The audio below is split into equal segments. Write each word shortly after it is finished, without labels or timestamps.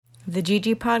The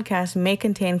GG podcast may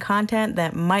contain content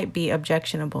that might be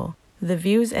objectionable. The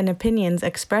views and opinions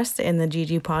expressed in the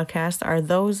GG podcast are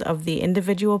those of the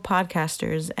individual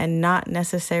podcasters and not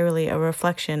necessarily a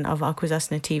reflection of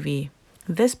Akwesasne TV.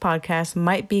 This podcast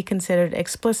might be considered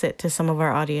explicit to some of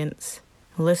our audience.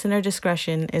 Listener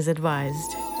discretion is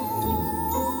advised.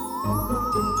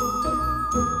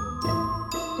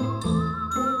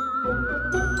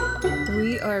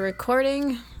 We are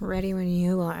recording. Ready when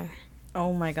you are.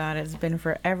 Oh my God, it's been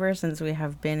forever since we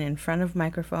have been in front of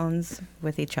microphones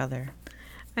with each other.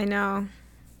 I know.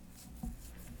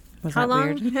 Was How that long?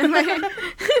 weird?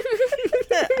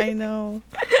 I know.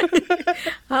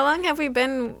 How long have we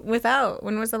been without?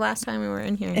 When was the last time we were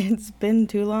in here? It's been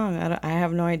too long. I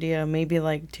have no idea. Maybe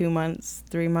like 2 months,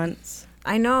 3 months.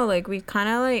 I know, like, we kind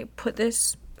of, like, put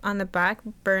this on the back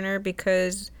burner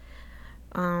because,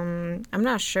 I'm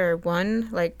not sure. One,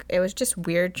 like, it was just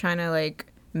weird trying to, like,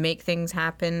 make things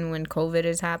happen when COVID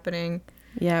is happening.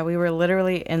 Yeah, we were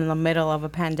literally in the middle of a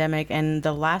pandemic, and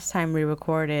the last time we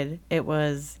recorded, it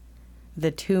was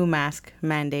the 2 mask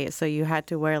mandate, so you had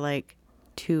to wear like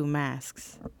 2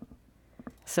 masks.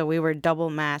 So we were double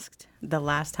masked the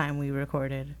last time we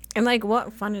recorded. And, like,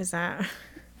 what fun is that?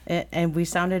 And we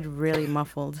sounded really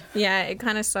muffled. Yeah, it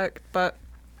kind of sucked, but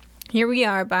here we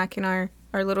are back in our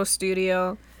little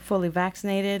studio. Fully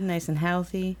vaccinated, nice and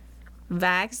healthy.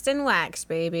 Vaxxed and waxed,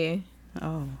 baby.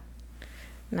 Oh.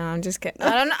 No, I'm just kidding.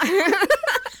 I don't know.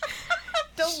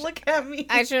 Don't look at me.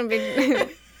 I shouldn't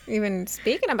be even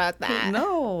speaking about that.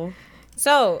 No.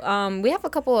 So, we have a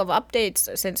couple of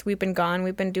updates since we've been gone.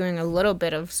 We've been doing a little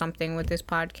bit of something with this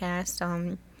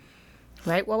podcast.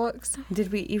 Right, Wallux?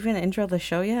 Did we even intro the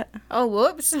show yet? Oh,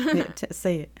 whoops. Yeah,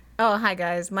 say it. Oh, hi,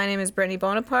 guys. My name is Brittany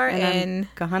Bonaparte, and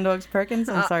I'm Gahandwa X Perkins.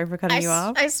 I'm sorry for cutting you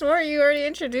off. I swore you already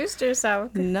introduced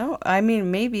yourself. No, I mean,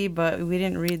 maybe, but we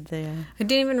didn't read the... I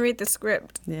didn't even read the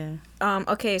script. Yeah.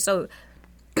 Okay, so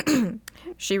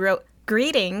she wrote,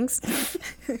 "Greetings."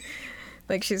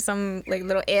 Like she's some, like,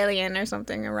 little alien or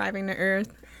something arriving to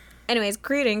Earth. Anyways,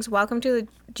 greetings. Welcome to the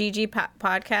GG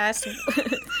podcast.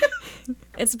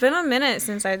 It's been a minute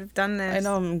since I've done this. I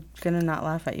know, I'm going to not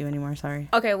laugh at you anymore. Sorry.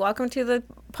 Okay, welcome to the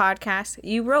podcast.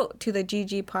 You wrote to the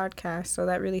GG podcast, so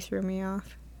that really threw me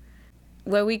off.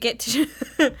 Where we get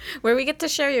to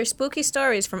share your spooky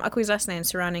stories from Akwesasne and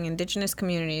surrounding indigenous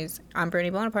communities. I'm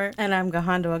Brittany Bonaparte. And I'm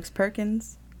Gahandwa X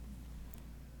Perkins.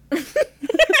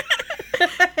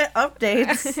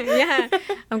 Updates. Yeah,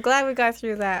 I'm glad we got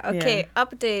through that. Okay, Yeah.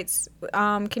 Updates.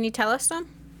 Can you tell us some?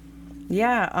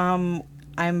 Yeah,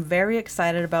 I'm very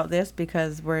excited about this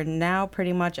because we're now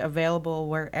pretty much available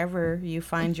wherever you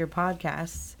find your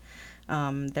podcasts.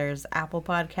 There's Apple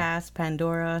Podcasts,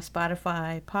 Pandora,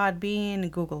 Spotify, Podbean,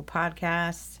 Google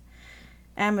Podcasts,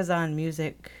 Amazon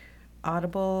Music,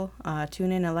 Audible,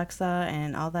 TuneIn, Alexa,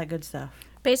 and all that good stuff.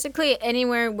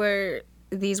 Anywhere where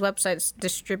these websites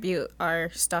distribute our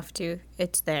stuff to,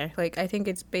 it's there. Like, I think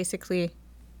it's basically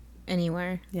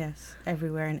anywhere. Yes,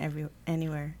 everywhere and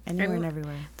anywhere and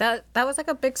everywhere. That was like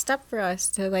a big step for us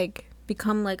to, like,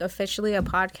 become, like, officially a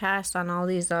podcast on all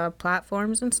these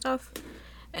platforms and stuff.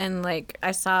 And, like,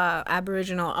 I saw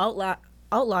Aboriginal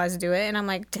Outlaws do it, and I'm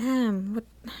like, damn,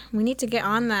 we need to get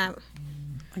on that.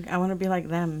 Like, I want to be like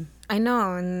them. I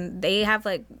know, and they have,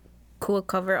 like, cool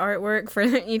cover artwork for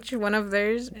each one of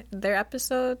their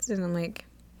episodes, and I'm like,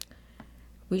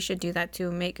 we should do that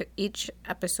too. Make each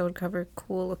episode cover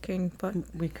cool looking, but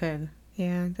We could.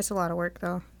 yeah, that's a lot of work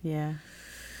though. Yeah.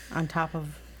 On top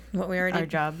of What we already our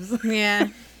jobs. Yeah.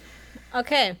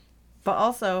 Okay. But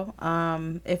also,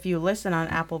 if you listen on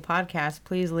Apple Podcasts,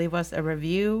 please leave us a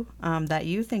review that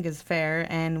you think is fair,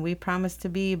 and we promise to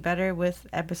be better with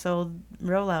episode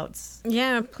rollouts.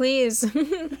 Yeah, please.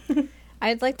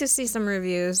 I'd like to see some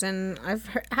reviews, and I've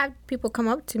had people come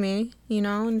up to me,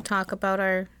 and talk about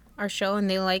our show, and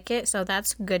they like it, so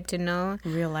that's good to know.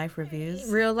 Real life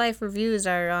reviews. Real life reviews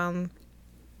are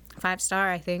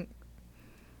 5-star, I think.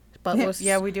 But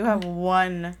Yeah, we do have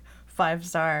 1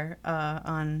 5-star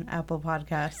on Apple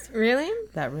Podcasts. Really?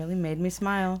 That really made me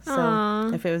smile. So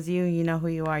Aww. if it was you, you know who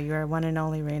you are. You are one and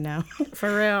only right now.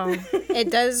 For real.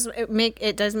 It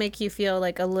does make you feel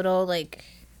like a little, like,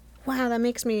 wow,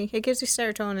 it gives you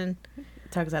serotonin.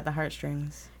 Tugs at the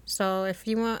heartstrings. So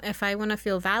if I want to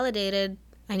feel validated,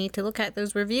 I need to look at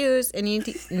those reviews and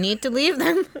need to leave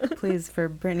them. Please, for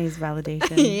Brittany's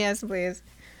validation. Yes, please.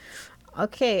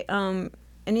 Okay,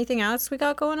 anything else we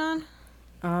got going on?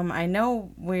 I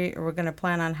know we're going to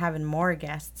plan on having more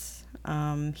guests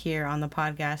here on the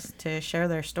podcast to share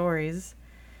their stories.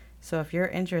 So if you're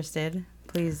interested,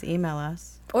 please email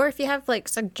us. Or if you have like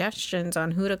suggestions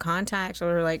on who to contact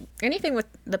or like anything with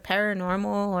the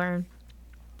paranormal or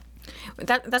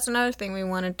that's another thing we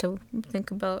wanted to think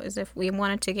about is if we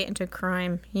wanted to get into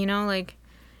crime, you know, like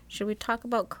should we talk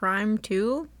about crime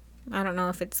too? I don't know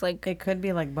if it's like it could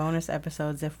be like bonus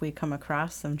episodes if we come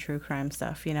across some true crime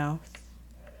stuff, you know.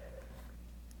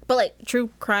 But like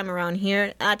true crime around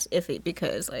here, that's iffy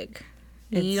because like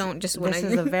you don't just want to.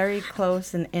 This is a very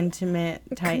close and intimate,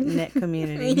 tight-knit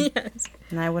community. Yes.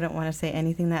 And I wouldn't want to say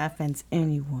anything that offends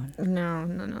anyone. No.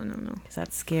 Because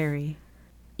that's scary.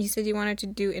 You said you wanted to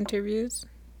do interviews?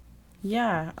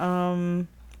 Yeah.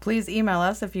 Please email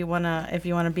us if you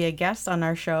wanna be a guest on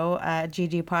our show at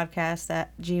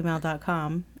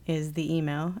ggpodcast@gmail.com is the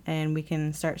email, and we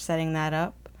can start setting that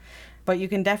up. But you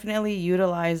can definitely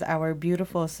utilize our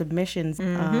beautiful submissions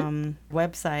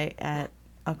website at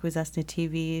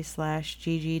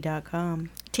akwesasnatv.gg.com.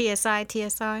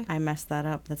 TSI. I messed that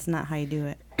up. That's not how you do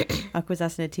it.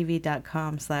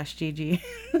 akwesasnatv.com/gg.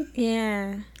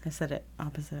 Yeah. I said it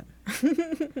opposite.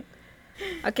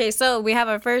 Okay, so we have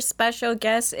our first special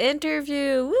guest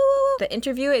interview. Woo! The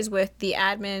interview is with the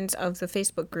admins of the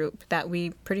Facebook group that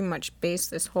we pretty much based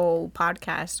this whole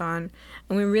podcast on.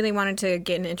 And we really wanted to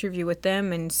get an interview with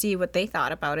them and see what they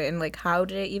thought about it and like how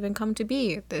did it even come to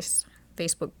be, this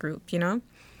Facebook group, you know?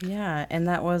 Yeah, and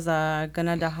that was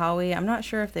Gana Dahawi. I'm not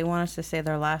sure if they want us to say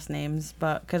their last names,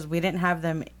 but because we didn't have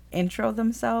them intro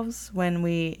themselves when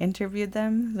we interviewed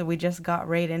them, so we just got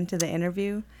right into the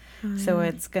interview. So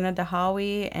it's Gana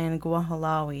Dahawi and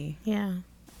Guahalawi. Yeah.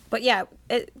 But yeah,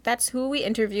 that's who we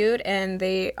interviewed, and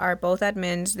they are both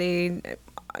admins. They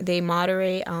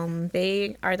moderate.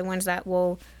 They are the ones that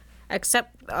will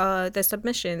accept the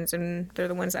submissions, and they're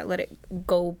the ones that let it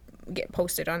get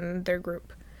posted on their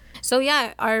group. So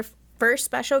yeah, our first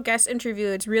special guest interview.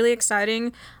 It's really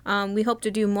exciting. We hope to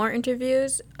do more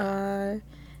interviews.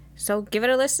 So give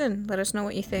it a listen. Let us know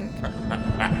what you think.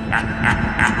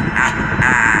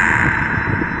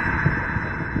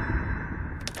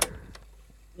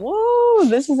 Whoa,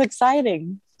 this is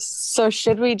exciting. So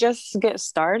should we just get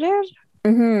started?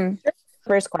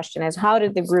 First question is, how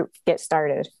did the group get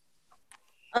started?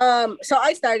 So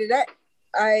I started it.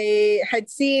 I had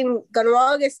seen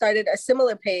Gunwaga started a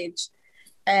similar page,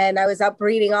 and I was up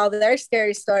reading all their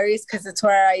scary stories because it's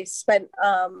where I spent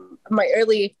my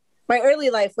early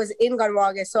life was in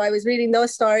Gunwaga. So I was reading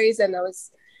those stories, and I was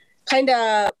kind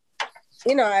of,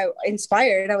 I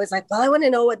inspired. I was like, well, I want to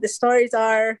know what the stories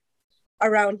are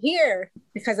around here,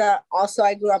 because I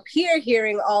grew up here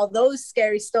hearing all those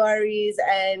scary stories,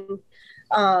 and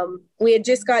we had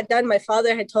just got done. My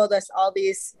father had told us all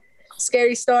these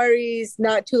scary stories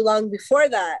not too long before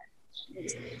that.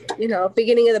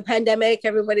 Beginning of the pandemic,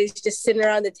 everybody's just sitting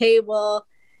around the table,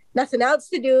 nothing else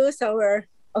to do. So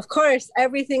of course,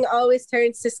 everything always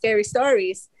turns to scary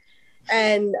stories.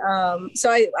 And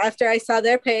after I saw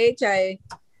their page, I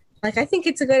think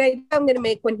it's a good idea. I'm going to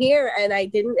make one here. And I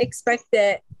didn't expect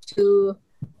it to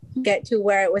get to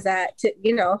where it was at, to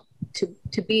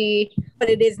be what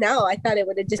it is now. I thought it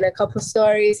would have just been a couple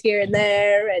stories here and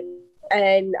there.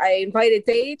 And I invited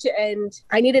Sage, and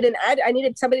I needed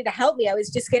somebody to help me. I was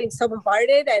just getting so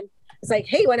bombarded, and I was like,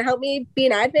 hey, you want to help me be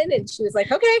an admin? And she was like,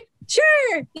 okay,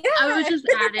 sure. Yeah. I was just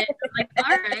at it. I'm like,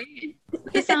 all right,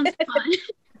 this sounds fun.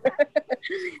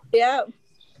 Yeah.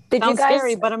 Sounds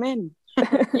scary, but I'm in.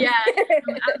 Yeah,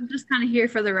 I'm just kind of here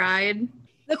for the ride.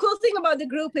 The cool thing about the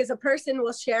group is a person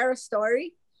will share a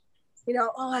story.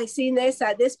 I seen this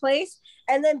at this place.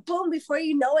 And then boom, before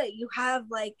you know it, you have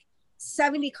like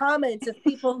 70 comments of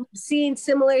people who've seen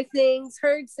similar things,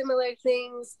 heard similar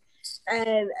things.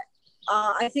 And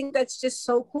I think that's just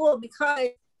so cool, because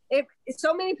if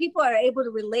so many people are able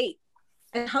to relate,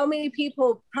 and how many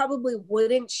people probably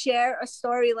wouldn't share a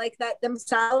story like that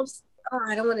themselves? Oh,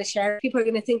 I don't want to share. People are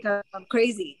going to think I'm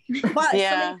crazy. But so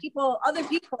many other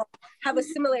people have a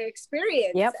similar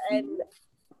experience. Yep. And,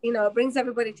 it brings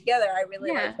everybody together. I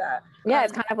really like that. Yeah,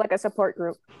 it's kind of like a support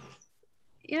group.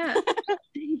 Yeah.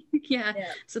 Yeah.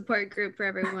 Support group for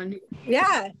everyone.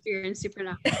 Yeah. Experience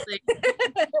supernatural.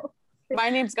 My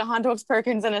name's Gahandros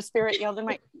Perkins, and a spirit yelled in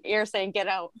my ear saying, get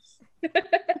out.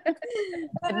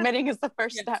 Admitting is the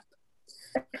first step.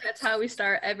 That's how we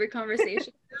start every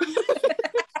conversation.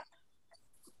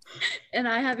 And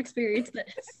I have experienced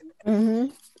this. Mm-hmm.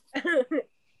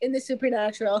 In the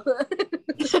supernatural.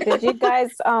 Did you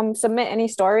guys submit any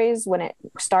stories when it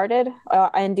started?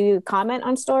 And do you comment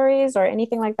on stories or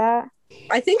anything like that?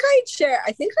 I think I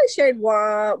shared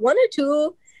one or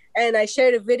two, and I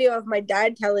shared a video of my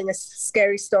dad telling a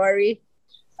scary story.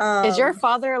 Is your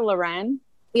father Loren?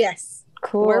 Yes.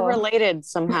 cool. We're related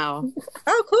somehow.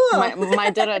 Oh, cool. My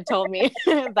dad told me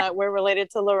that we're related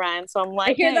to Lorraine, so I'm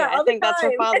like, hey, I think that's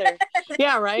her father.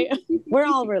 Yeah, right. We're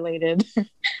all related.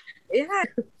 Yeah.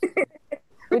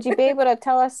 Would you be able to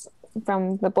tell us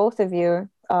from the both of you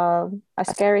a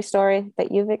scary story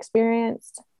that you've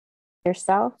experienced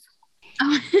yourself?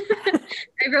 Oh,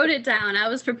 I wrote it down. I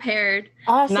was prepared.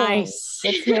 Awesome. Nice.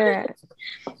 Let's hear it.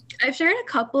 I've shared a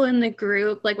couple in the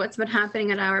group, like what's been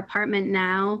happening at our apartment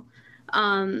now.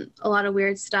 A lot of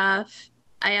weird stuff.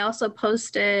 I also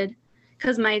posted,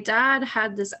 because my dad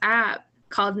had this app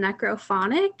called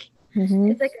Necrophonic.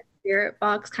 Mm-hmm. It's like a spirit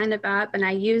box kind of app, and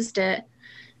I used it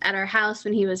at our house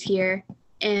when he was here.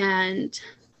 And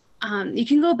you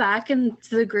can go back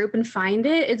into the group and find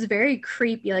it. It's very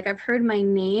creepy. Like, I've heard my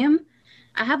name.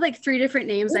 I have like 3 different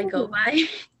names I go by.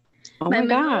 Oh my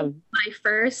God. My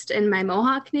first and my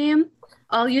Mohawk name,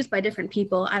 all used by different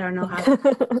people. I don't know how.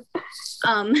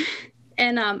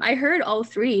 I heard all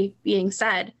 3 being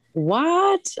said.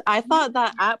 What? I thought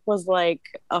that app was like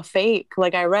a fake.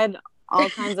 Like, I read all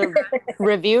kinds of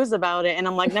reviews about it, and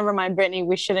I'm like, never mind, Brittany,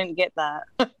 we shouldn't get that.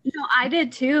 No, I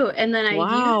did too. And then I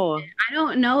used it. I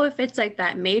don't know if it's like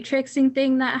that matrixing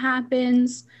thing that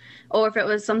happens, or if it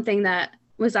was something that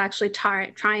was actually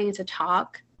trying to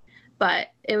talk. But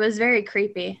it was very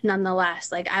creepy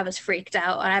nonetheless. Like, I was freaked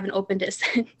out. I haven't opened it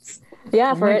since.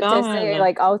 Yeah, for it to say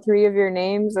like all 3 of your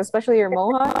names, especially your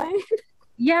Mohawk.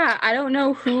 Yeah, I don't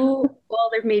know who. Well,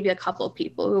 there may be a couple of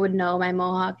people who would know my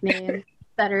Mohawk name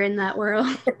that are in that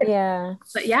world. Yeah.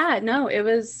 But yeah, no, it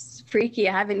was freaky.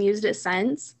 I haven't used it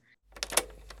since.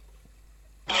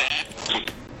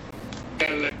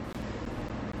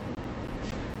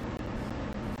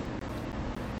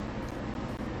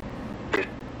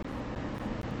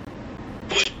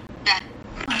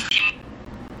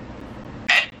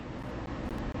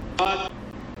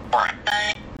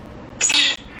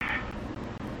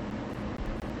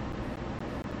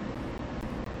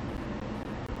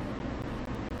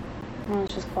 Oh,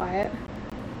 it's just quiet.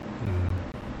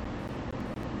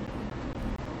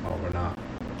 Well, we're not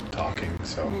talking,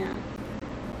 so. Yeah.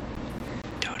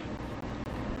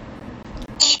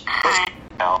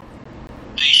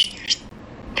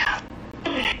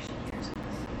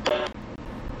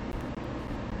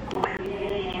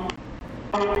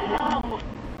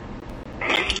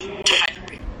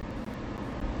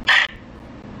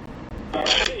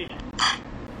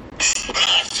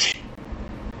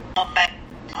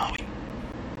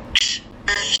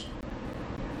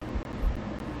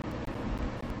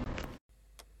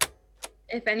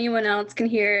 If anyone else can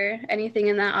hear anything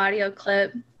in that audio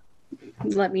clip,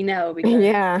 let me know. Because...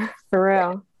 Yeah, for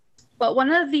real. But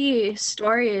one of the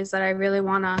stories that I really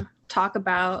want to talk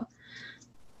about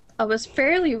was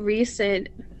fairly recent,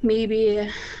 maybe,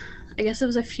 I guess it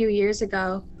was a few years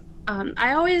ago.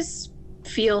 I always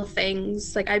feel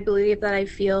things. Like, I believe that I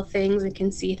feel things and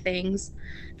can see things.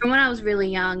 From when I was really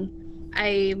young,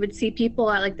 I would see people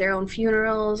at like their own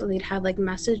funerals, and they'd have like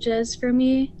messages for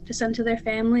me to send to their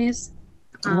families.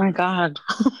 Oh my God.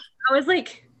 I was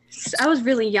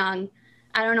really young.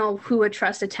 I don't know who would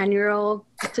trust a 10-year-old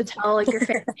to tell like your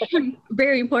family a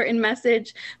very important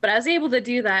message, but I was able to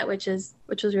do that, which was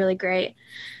really great.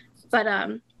 But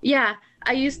yeah,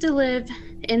 I used to live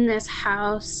in this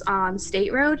house on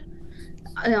State Road,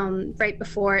 right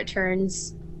before it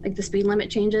turns, like the speed limit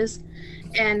changes.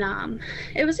 And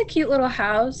it was a cute little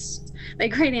house. My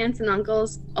great aunts and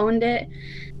uncles owned it,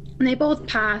 and they both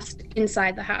passed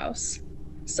inside the house.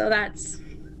 So that's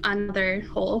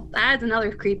adds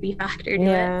another creepy factor to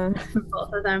it.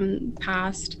 Both of them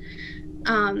passed.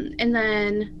 And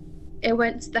then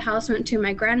the house went to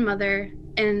my grandmother,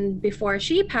 and before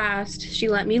she passed, she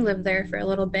let me live there for a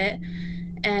little bit.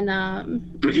 And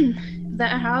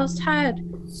that house had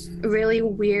really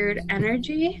weird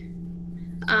energy.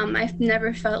 I've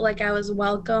never felt like I was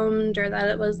welcomed or that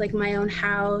it was like my own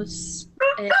house.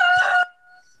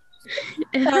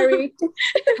 Sorry.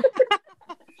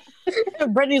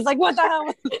 Brittany's like, what the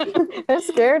hell? That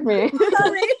scared me.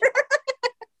 Sorry.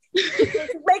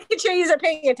 Making sure you're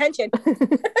paying attention.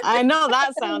 I know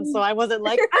that sound, so I wasn't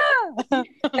like, ah.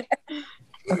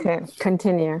 Okay,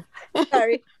 continue.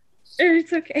 Sorry.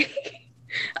 It's okay.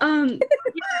 Oh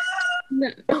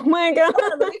my God.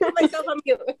 Let me put myself on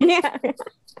mute. Yeah.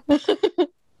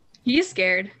 He's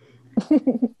scared.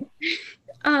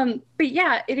 But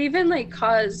yeah, it even like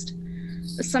caused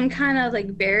some kind of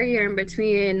like barrier in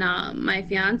between my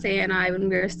fiance and I when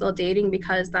we were still dating,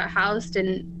 because that house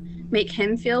didn't make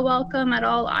him feel welcome at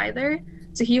all either.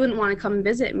 So he wouldn't want to come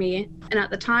visit me. And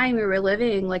at the time we were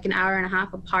living like an hour and a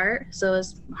half apart, so it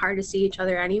was hard to see each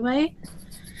other anyway.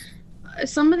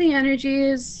 Some of the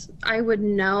energies I would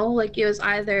know, like it was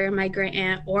either my great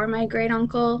aunt or my great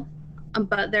uncle,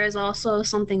 but there's also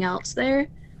something else there,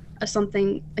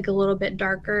 something like a little bit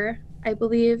darker, I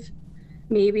believe.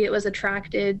 Maybe it was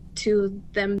attracted to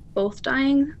them both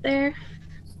dying there.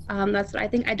 That's what I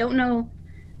think. I don't know.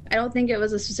 I don't think it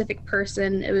was a specific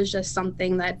person. It was just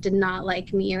something that did not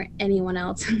like me or anyone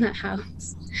else in that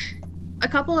house. A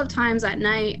couple of times at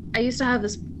night, I used to have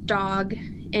this dog,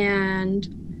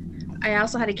 and I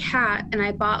also had a cat, and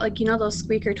I bought, like, you know, those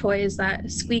squeaker toys that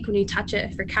squeak when you touch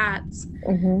it for cats.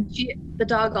 The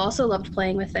dog also loved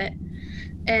playing with it.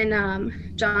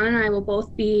 And John and I will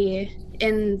both be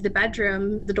in the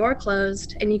bedroom, the door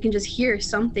closed, and you can just hear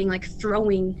something like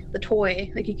throwing the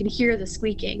toy. Like you can hear the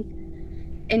squeaking.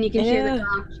 And you can hear the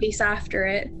dog chase after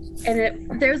it.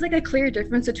 And there's like a clear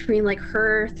difference between like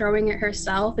her throwing it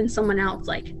herself and someone else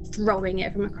like throwing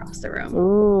it from across the room.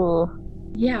 Ooh.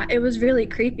 Yeah, it was really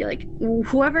creepy. Like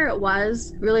whoever it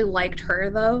was really liked her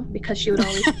though, because she would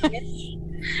always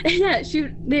yeah,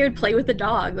 they would play with the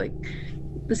dog. Like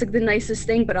it's like the nicest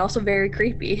thing, but also very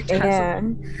creepy. Yeah.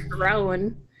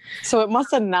 Thrown. So it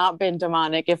must have not been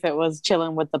demonic if it was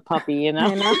chilling with the puppy, you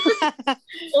know?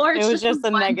 Or it was just a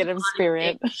negative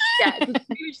spirit. Yeah,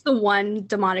 it's the one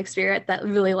demonic spirit that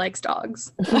really likes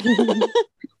dogs.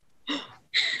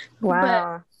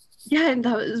 Wow. But, yeah, and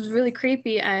that was really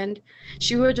creepy. And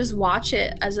she would just watch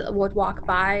it as it would walk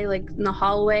by, like in the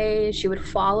hallway. She would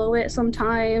follow it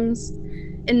sometimes.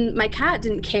 And my cat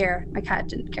didn't care.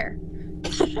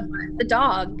 The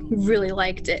dog really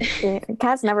liked it. Yeah,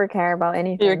 cats never care about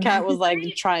anything. Your cat was like,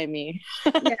 try me.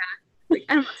 Yeah. Like,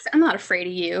 I'm not afraid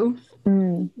of you.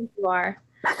 You are.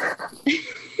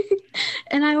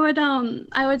 And I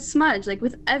would smudge like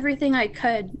with everything I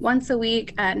could once a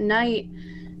week at night,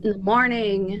 in the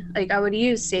morning. Like I would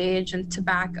use sage and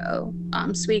tobacco,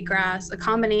 sweetgrass, a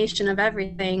combination of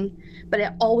everything, but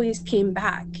it always came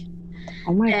back.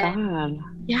 Oh my God.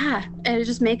 Yeah, and it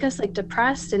just make us like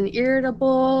depressed and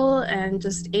irritable and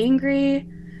just angry.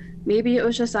 Maybe it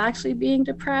was just actually being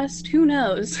depressed. Who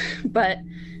knows? But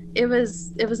it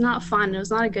was not fun. It was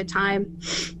not a good time.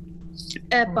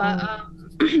 But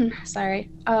sorry.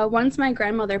 Once my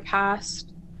grandmother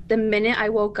passed, the minute I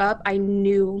woke up, I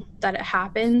knew that it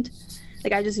happened.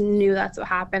 Like I just knew that's what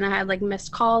happened. I had like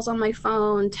missed calls on my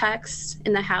phone, texts,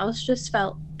 and the house just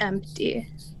felt empty.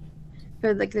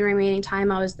 For like the remaining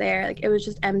time I was there, like it was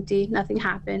just empty. Nothing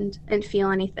happened. I didn't feel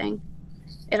anything.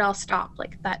 It all stopped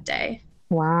like that day.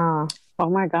 Wow. Oh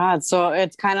my God. So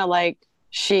it's kind of like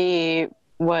she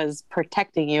was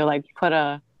protecting you, like put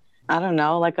a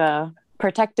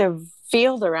protective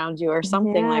field around you or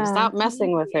something. Like stop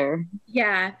messing with her.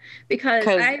 Yeah, because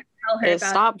I tell her it about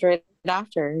stopped right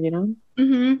after, you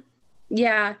know?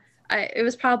 Yeah,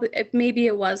 maybe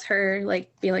it was her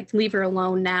like being like, leave her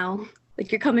alone now.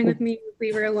 Like you're coming with me,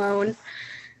 leave her alone.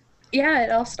 Yeah,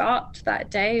 it all stopped that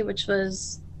day, which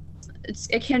was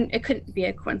it couldn't be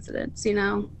a coincidence, you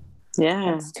know?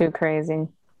 Yeah. It's too crazy.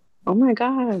 Oh my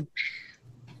God.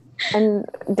 And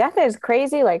death is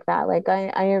crazy like that. Like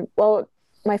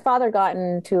my father got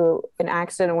into an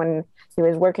accident when he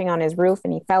was working on his roof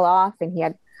and he fell off and he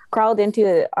had crawled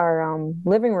into our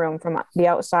living room from the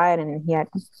outside and he had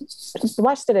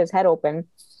busted his head open,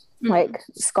 like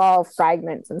skull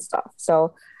fragments and stuff.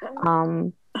 So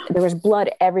there was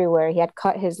blood everywhere. He had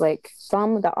cut his like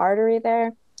thumb, the artery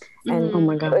there. And oh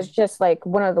my God. It was just like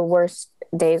one of the worst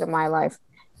days of my life.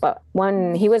 But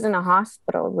when he was in a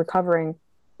hospital recovering,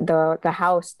 the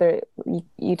house there,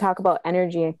 you talk about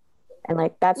energy and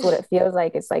like that's what it feels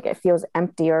like. It's like it feels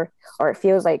empty or it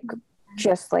feels like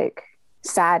just like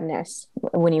sadness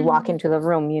when you walk into the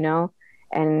room, you know?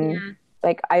 And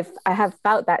like I have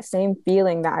felt that same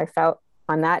feeling that I felt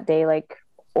on that day, like,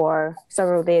 or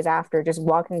several days after, just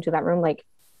walking into that room, like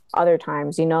other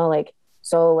times, you know, like,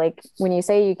 so like when you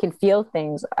say you can feel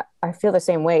things, I feel the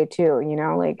same way too, you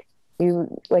know, like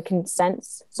you like can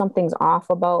sense something's off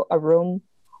about a room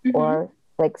or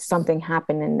like something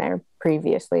happened in there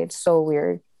previously. It's so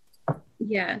weird.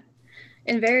 Yeah.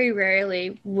 And very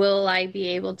rarely will I be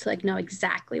able to like know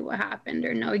exactly what happened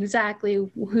or know exactly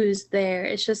who's there.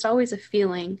 It's just always a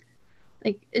feeling.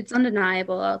 Like it's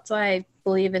undeniable. That's why I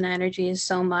believe in energy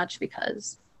so much,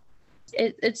 because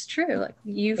it's true. Like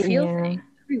you feel things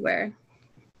everywhere.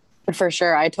 For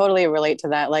sure. I totally relate to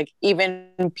that. Like even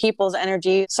people's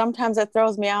energy, sometimes it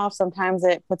throws me off. Sometimes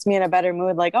it puts me in a better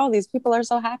mood. Like, oh, these people are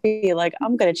so happy. Like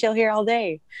I'm going to chill here all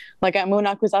day. Like at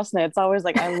Munakusasana, it's always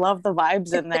like, I love the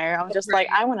vibes in there. I'm just like,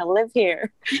 I want to live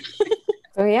here.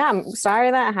 So yeah, I'm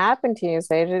sorry that happened to you,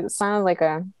 Sage. It sounded like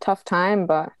a tough time,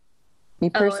 but you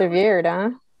persevered,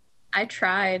 huh? I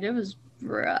tried. It was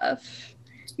rough.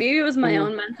 Maybe it was my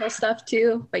own mental stuff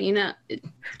too, but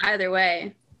either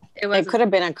way, It could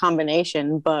have been a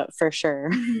combination, but for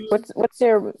sure. What's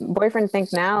your boyfriend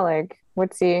think now? Like,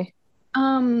 what's he?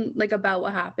 like about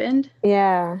what happened.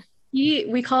 Yeah.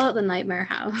 We call it the nightmare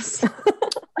house.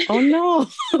 Oh no.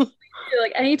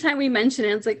 Like anytime we mention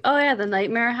it, it's like, oh yeah, the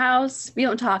nightmare house. We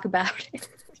don't talk about it.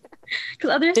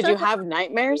 Because Did you have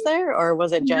nightmares there, or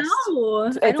was it just? No,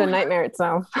 It's a nightmare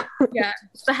itself. Yeah,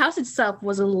 the house itself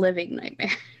was a living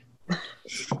nightmare.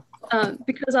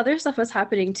 Because other stuff was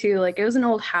happening too. Like it was an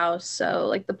old house, so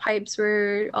like the pipes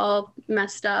were all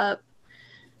messed up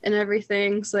and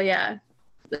everything. So yeah,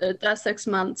 that 6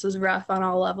 months was rough on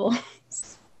all levels.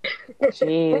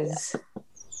 Jeez.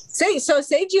 So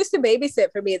Sage used to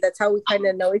babysit for me. That's how we kind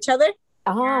of know each other.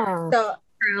 Oh. So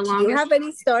For the do you longest, have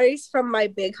any stories from my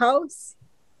big house?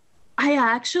 I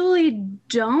actually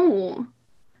don't.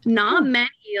 Not many.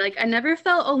 Like I never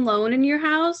felt alone in your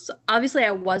house. Obviously,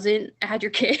 I wasn't. I had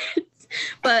your kids,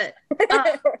 but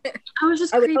I was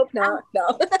just. I would creeped hope not.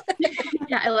 No.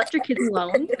 Yeah, I left your kids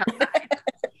alone.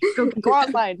 Go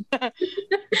outside.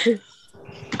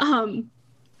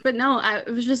 But no,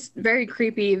 it was just very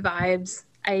creepy vibes.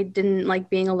 I didn't like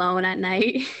being alone at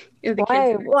night. The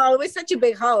Why? kids, Well, it was such a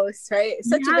big house, right?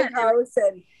 Such a Yeah, big house,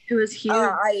 and it was huge.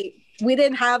 we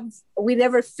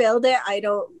never filled it. I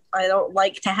don't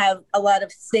like to have a lot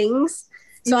of things,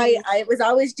 so I was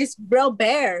always just real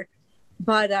bare.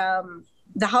 But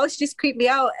the house just creeped me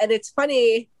out, and it's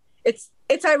funny. It's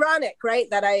ironic, right,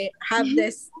 that I have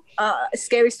this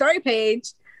scary story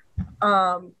page,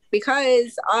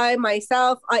 because I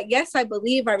myself, I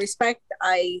believe, I respect,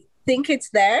 I think it's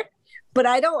there, but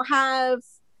I don't have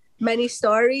many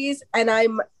stories, and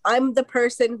I'm the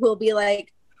person who'll be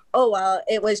like, oh well,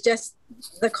 it was just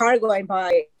the car going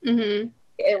by. Mm-hmm.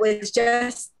 It was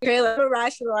just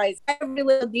rationalize every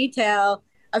little detail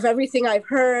of everything I've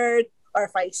heard, or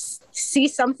if I see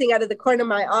something out of the corner of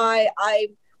my eye,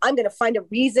 I'm gonna find a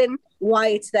reason why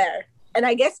it's there. And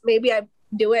I guess maybe I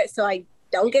do it so I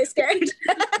don't get scared.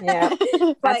 Yeah,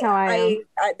 that's how I am.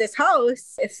 At this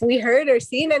house, if we heard or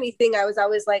seen anything, I was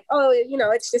always like, oh,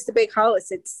 it's just a big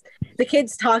house. It's the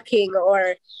kids talking,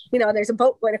 or, there's a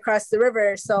boat going across the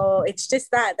river. So it's just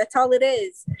that. That's all it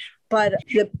is. But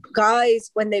the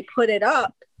guys, when they put it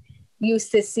up,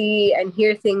 used to see and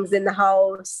hear things in the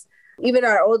house, even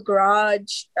our old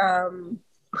garage.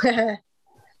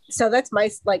 So that's my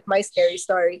scary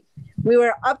story. We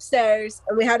were upstairs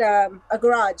and we had a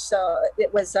garage. So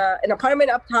it was an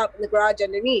apartment up top and the garage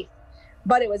underneath,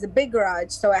 but it was a big garage.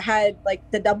 So it had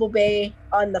like the double bay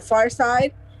on the far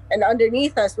side, and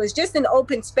underneath us was just an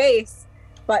open space.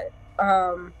 But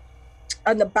on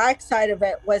the back side of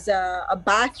it was a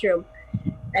bathroom,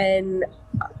 and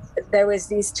there was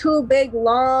these two big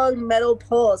long metal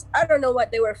poles. I don't know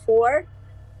what they were for,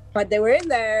 but they were in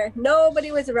there.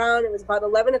 Nobody was around. It was about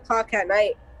 11 o'clock at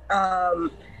night.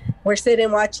 We're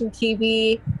sitting watching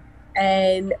TV,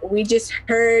 and we just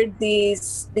heard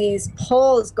these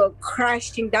poles go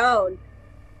crashing down.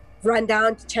 Run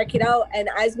down to check it out, and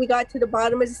as we got to the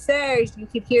bottom of the stairs, you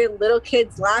could hear little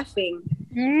kids laughing.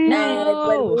 No. And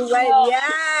when we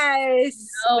went,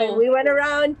 when we went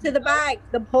around to the back,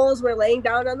 the poles were laying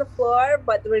down on the floor,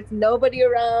 but there was nobody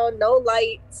around, no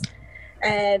lights.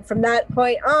 And from that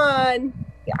point on,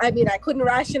 I mean, I couldn't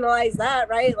rationalize that,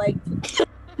 right? Like,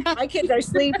 my kids are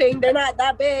sleeping, they're not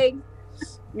that big,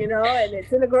 and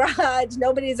it's in the garage,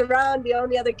 nobody's around, the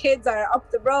only other kids are up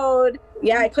the road.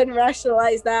 Yeah, I couldn't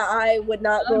rationalize that. I would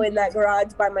not go in that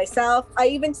garage by myself. I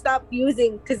even stopped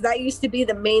using, because that used to be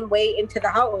the main way into the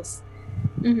house.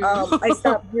 Mm-hmm.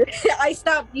 I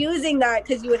stopped using that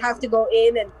because you would have to go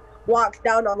in and walk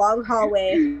down a long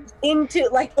hallway into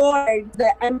or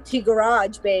the empty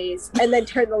garage bays, and then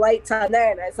turn the lights on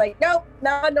there. And I was like, nope,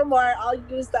 no more. I'll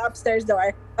use the upstairs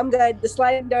door. I'm good. The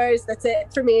sliding doors, that's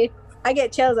it for me. I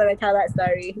get chills when I tell that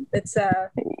story. It's yeah,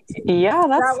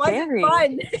 that's that scary.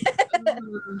 wasn't fun.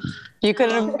 You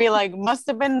couldn't be like, must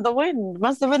have been the wind,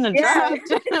 must have been a draft.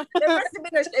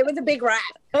 It was a big rat.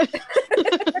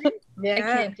 Yeah. I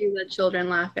can't do the children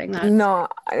laughing. No,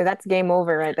 that's game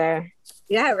over right there.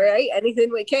 Yeah, right.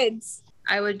 Anything with kids.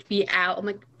 I would be out. I'm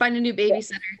like, find a new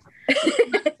babysitter.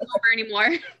 Not over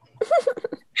anymore.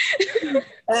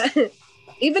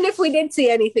 Even if we did see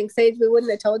anything, Sage, we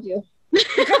wouldn't have told you.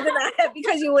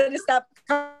 Because you would have stopped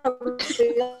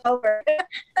coming over.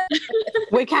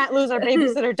 We can't lose our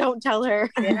babysitter. Don't tell her.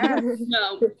 Yeah.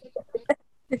 No,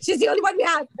 She's the only one we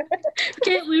have.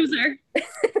 can't lose her.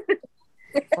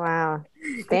 Wow.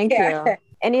 Thank you.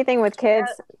 Anything with kids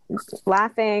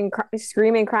laughing,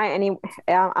 screaming, crying,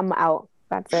 I'm out.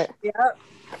 That's it. Yeah.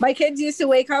 My kids used to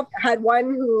wake up, had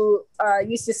one who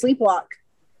used to sleepwalk.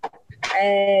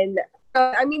 And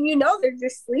I mean, they're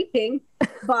just sleeping,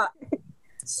 but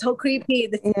so creepy.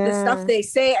 The stuff they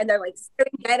say, and they're like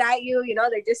staring dead at you,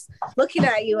 they're just looking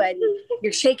at you and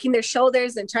you're shaking their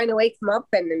shoulders and trying to wake them up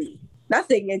and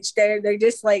nothing. It's they're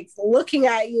just like looking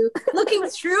at you, looking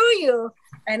through you.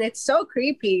 And it's so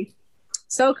creepy.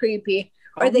 So creepy.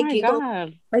 Or they giggle.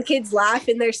 God. My kids laugh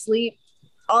in their sleep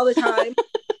all the time.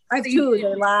 I have two.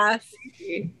 They laugh.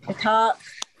 They talk.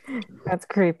 That's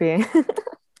creepy.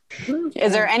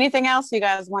 Is there anything else you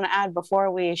guys want to add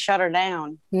before we shut her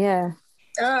down? Yeah.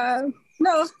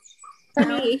 No. For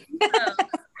me.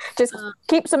 Just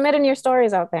keep submitting your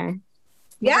stories out there.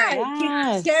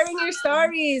 Yeah. Keep sharing your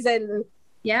stories and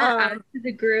add to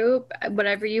the group,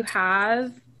 whatever you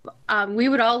have. We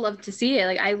would all love to see it.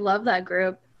 Like, I love that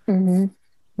group. Mm-hmm.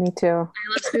 Me too. I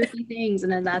love spooky things,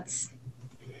 and then that's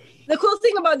the cool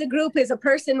thing about the group is a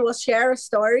person will share a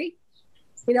story.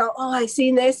 I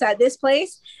seen this at this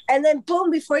place, and then boom,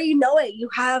 before you know it, you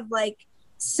have like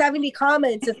 70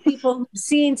 comments of people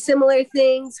seeing similar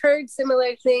things, heard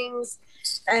similar things,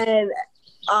 and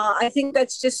I think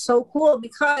that's just so cool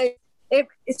because if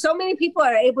so many people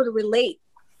are able to relate.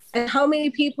 And how many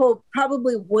people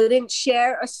probably wouldn't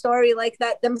share a story like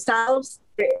that themselves?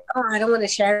 I don't want to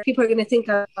share. People are going to think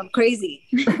I'm crazy.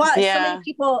 But so many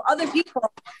people, other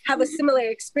people have a similar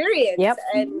experience. Yep.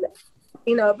 And,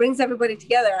 it brings everybody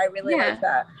together. I really like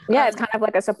that. Yeah, it's kind of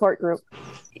like a support group.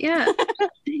 Yeah.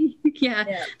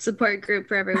 Support group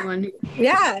for everyone who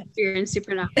experienced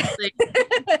supernatural things.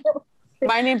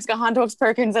 My name's Gahandux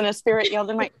Perkins, and a spirit yelled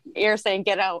in my ear saying,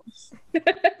 "Get out."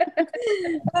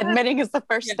 Admitting is the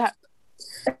first step.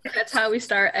 That's how we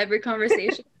start every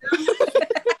conversation.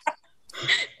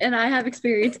 And I have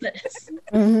experienced this.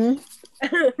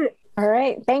 Mm-hmm. All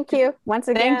right. Thank you once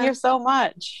again. Thank you so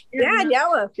much. Yeah,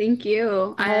 Yella. Thank you.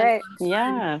 All right.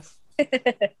 Yes.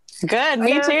 Good.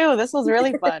 Me too. This was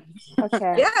really fun.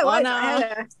 Okay. Yeah, it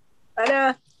was.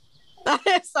 Anna.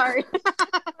 Sorry.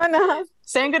 Anna.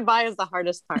 Saying goodbye is the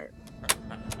hardest part.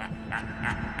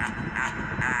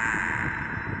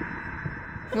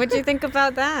 What'd you think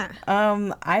about that?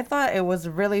 I thought it was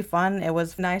really fun. It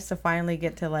was nice to finally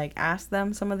get to like ask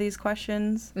them some of these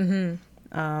questions. Mm-hmm.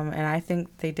 And I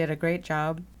think they did a great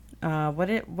job. What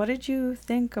did you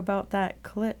think about that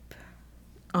clip?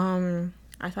 I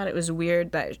thought it was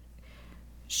weird that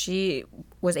she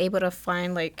was able to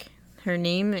find like her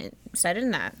name said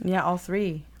in that. Yeah, all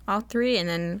three, and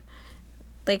then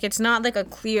like it's not like a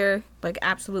clear, like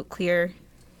absolute clear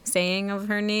saying of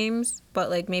her names, but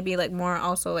like maybe like more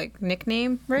also like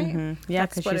nickname, right? Mm-hmm. Yeah,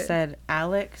 because she said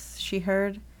Alex. She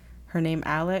heard her name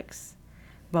Alex,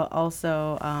 but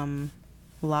also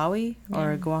Lawi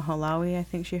or Guahalawi, I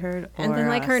think she heard, and then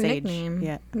like her Sage.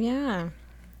 nickname. Yeah.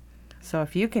 So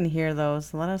if you can hear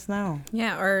those, let us know.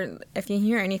 Yeah, or if you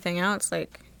hear anything else,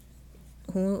 like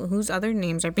whose other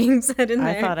names are being said in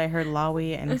there. I thought I heard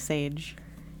Lawi and Sage.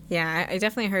 Yeah, I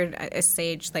definitely heard a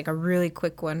Sage, like a really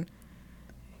quick one.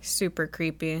 Super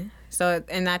creepy. So,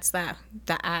 and that's the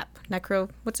app.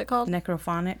 What's it called?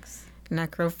 Necrophonics.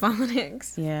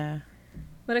 Yeah.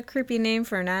 What a creepy name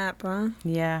for an app, huh?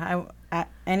 Yeah,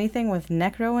 anything with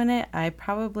necro in it, I'd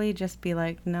probably just be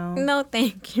like, no. No,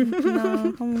 thank you.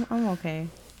 No, I'm okay.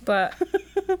 But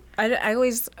I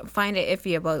always find it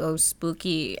iffy about those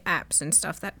spooky apps and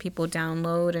stuff that people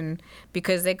download, and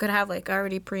because they could have like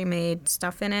already pre-made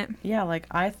stuff in it. Yeah, like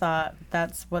I thought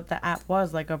that's what the app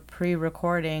was, like a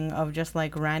pre-recording of just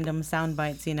like random sound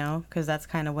bites, because that's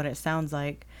kind of what it sounds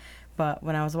like. But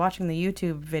when I was watching the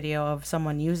YouTube video of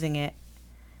someone using it,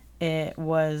 it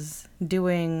was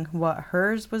doing what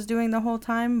hers was doing the whole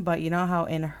time, but you know how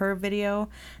in her video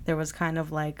there was kind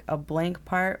of like a blank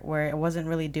part where it wasn't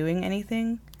really doing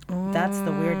anything? That's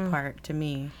the weird part to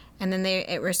me. And then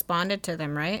it responded to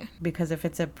them, right? Because if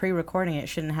it's a pre-recording, it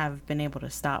shouldn't have been able to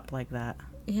stop like that.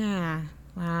 Yeah.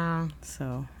 Wow.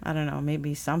 So, I don't know,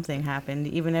 maybe something happened.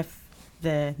 Even if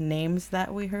the names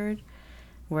that we heard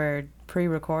were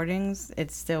pre-recordings,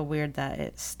 it's still weird that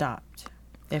it stopped.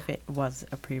 If it was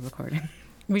a pre-recording.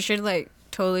 We should like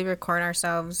totally record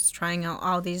ourselves trying out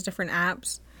all these different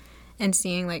apps and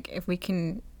seeing like if we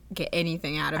can get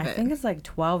anything out of it. I think it's like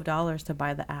 $12 to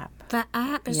buy the app. The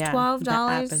app is $12? The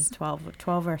app is $12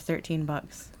 or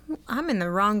 $13. I'm in the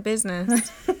wrong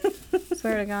business.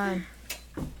 Swear to God.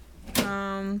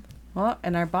 Well,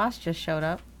 and our boss just showed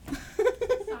up.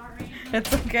 Sorry.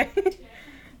 It's okay.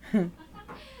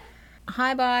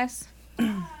 Hi, boss.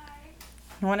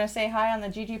 Want to say hi on the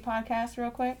GG podcast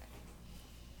real quick?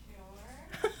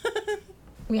 Sure.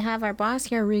 we have our boss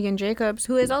here, Regan Jacobs,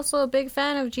 who is also a big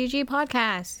fan of GG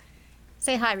Podcast.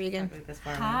 Say hi, Regan.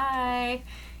 Hi.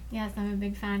 Yes, I'm a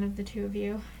big fan of the two of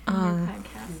you and your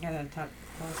podcast. You gotta talk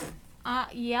closer.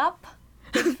 Yep.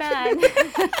 Big fan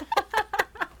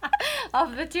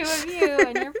of the two of you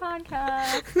and your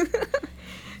podcast.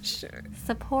 Sure.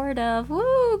 Supportive.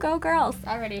 Woo, go girls.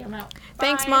 Already, I'm out.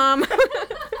 Thanks, Bye. Mom.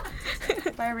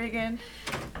 Bye, Regan.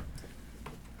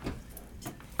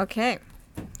 Okay.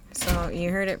 So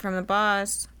you heard it from the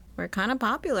boss. We're kind of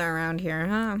popular around here,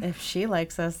 huh? If she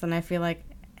likes us, then I feel like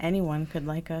anyone could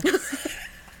like us.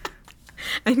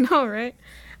 I know, right?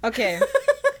 Okay.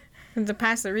 To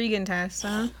pass the Regan test,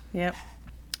 huh? Yep.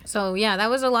 So, yeah, that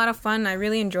was a lot of fun. I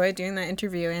really enjoyed doing that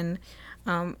interview. And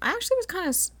I actually was kind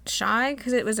of shy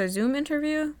because it was a Zoom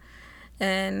interview.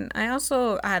 And I don't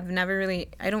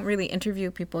really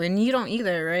interview people. And you don't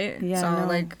either, right? Yeah, So,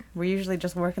 no, we're usually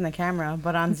just working the camera,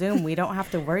 but on Zoom, we don't have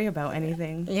to worry about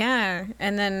anything. yeah.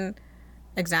 And then,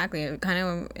 exactly, it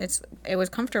was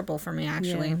comfortable for me,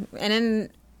 actually. Yeah. And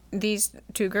then these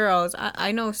two girls,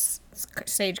 I know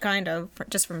Sage kind of,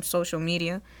 just from social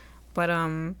media. But,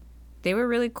 they were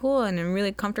really cool and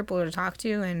really comfortable to talk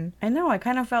to, and I know, I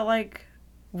kind of felt like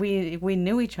we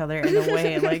knew each other in a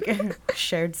way, like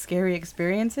shared scary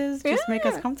experiences just make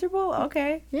us comfortable.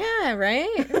 Okay. yeah, right?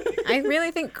 I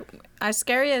really think, as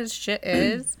scary as shit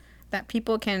is, that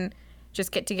people can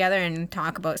just get together and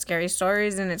talk about scary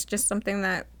stories, and it's just something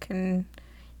that you can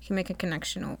make a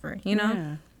connection over, you know?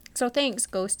 Yeah. So thanks,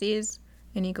 ghosties.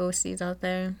 Any ghosties out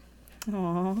there?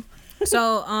 Aww.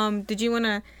 So, did you want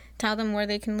to tell them where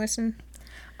they can listen?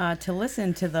 To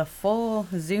listen to the full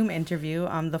Zoom interview,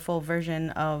 the full version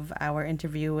of our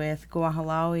interview with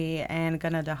Guahalawi and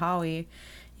Ganadahawi,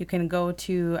 you can go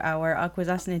to our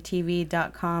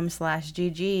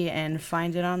akwesasnatv.com/gg and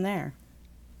find it on there.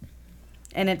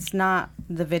 And it's not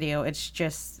the video, it's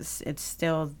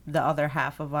still the other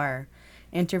half of our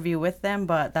interview with them,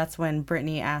 but that's when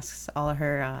Brittany asks all of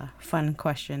her fun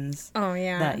questions. Oh,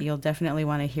 yeah. That you'll definitely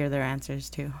want to hear their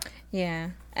answers to. Yeah.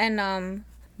 And,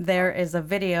 there is a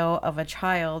video of a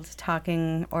child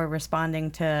talking or responding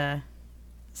to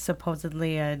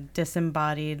supposedly a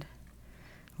disembodied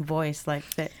voice, like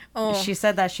that. Oh. She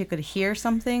said that she could hear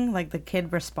something, like the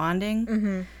kid responding.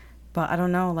 mm-hmm. But I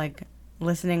don't know, like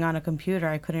listening on a computer,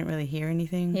 I couldn't really hear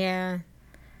anything. Yeah.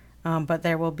 But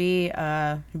there will be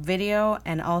a video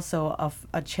and also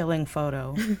a chilling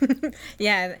photo.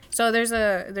 Yeah. So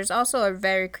there's also a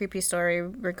very creepy story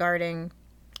regarding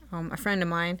a friend of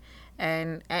mine,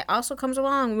 and it also comes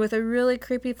along with a really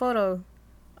creepy photo.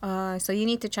 So you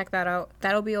need to check that out.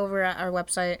 That'll be over at our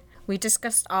website. We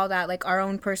discussed all that, like our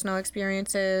own personal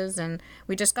experiences, and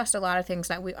we discussed a lot of things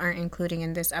that we aren't including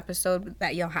in this episode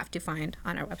that you'll have to find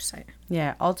on our website.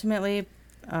 Yeah, ultimately,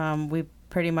 we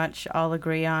pretty much all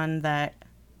agree on that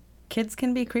kids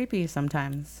can be creepy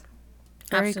sometimes.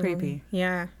 Very Absolutely. creepy.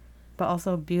 Yeah. But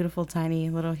also beautiful, tiny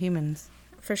little humans.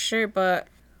 For sure, but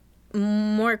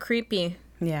more creepy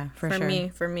Yeah, for sure.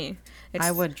 For me. It's,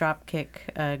 I would drop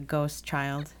kick a ghost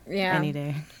child Yeah. any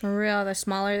day. For real, the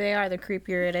smaller they are, the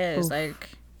creepier it is. Oof. Like,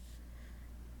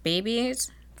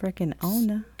 babies Freaking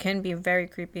Ona. can be very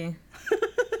creepy.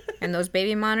 And those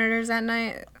baby monitors at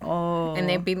night, Oh. and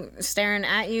they'd be staring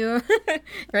at you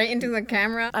right into the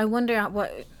camera. I wonder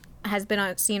what has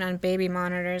been seen on baby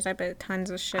monitors. I bet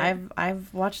tons of shit.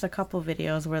 I've watched a couple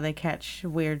videos where they catch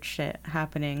weird shit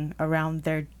happening around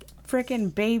their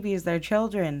freaking babies, their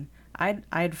children.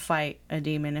 I'd fight a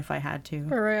demon if I had to.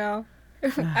 For real.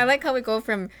 I like how we go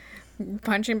from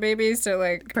punching babies to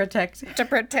like Protect. to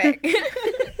protect.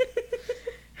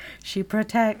 She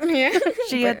protect. Yeah.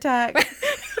 She attack.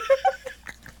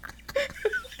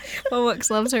 Well, Wix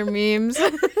loves her memes.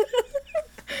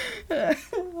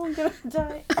 I'm gonna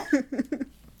die.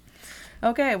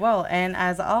 Okay, well, and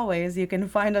as always, you can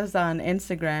find us on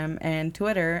Instagram and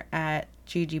Twitter at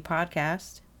GG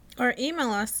Podcast. Or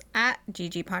email us at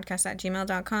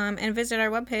ggpodcast@gmail.com and visit our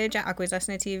webpage at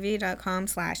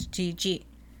akwesasnatv.com/gg.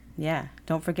 Yeah,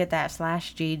 don't forget that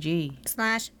 /GG.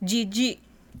 /GG.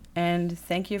 And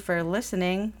thank you for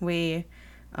listening. We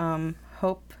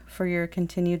hope for your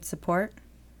continued support.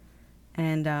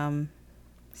 And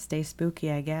stay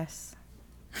spooky, I guess.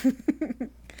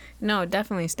 No,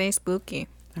 definitely stay spooky.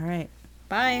 All right.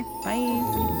 Bye.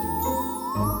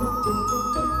 Bye.